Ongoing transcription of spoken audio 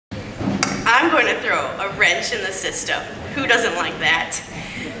I'm going to throw a wrench in the system. Who doesn't like that?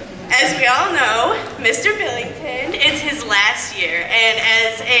 As we all know, Mr. Billington, it's his last year, and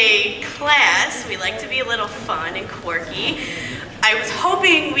as a class, we like to be a little fun and quirky. I was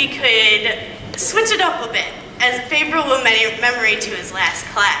hoping we could switch it up a bit as a favorable memory to his last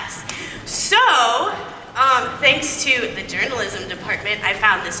class. So, thanks to the journalism department, I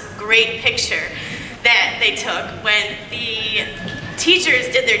found this great picture that they took when the teachers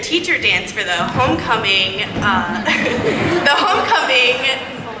did their teacher dance for the homecoming,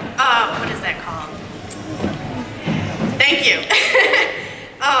 what is that called? Thank you.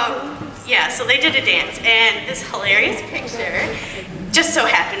 Yeah, so they did a dance, and this hilarious picture just so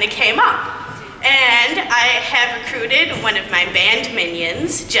happened it came up. And I have recruited one of my band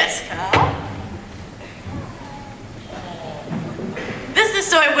minions, Jessica. This is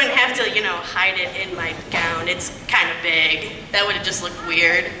so I wouldn't have to, you know, hide it in my gown. It's kind of big. That would have just looked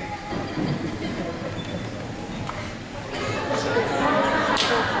weird.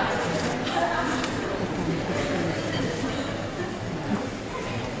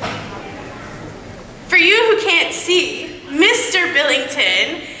 For you who can't see, Mr.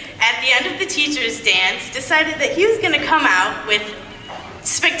 Billington, at the end of the teacher's dance, decided that he was going to come out with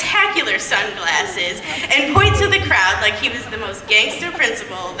spectacular sunglasses and point to the crowd like he was the most gangster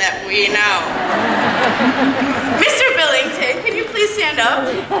principal that we know. Mr. Billington, can you please stand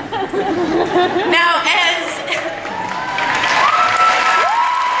up? Now,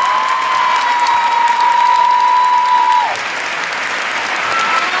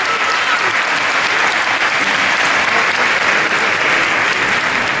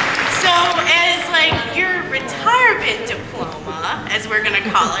 retirement diploma, as we're going to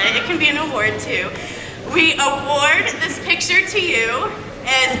call it. It can be an award too. We award this picture to you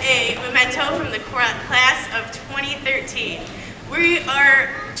as a memento from the class of 2013. We are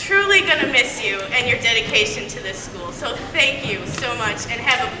truly going to miss you and your dedication to this school. So thank you so much and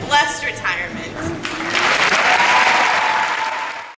have a blessed retirement.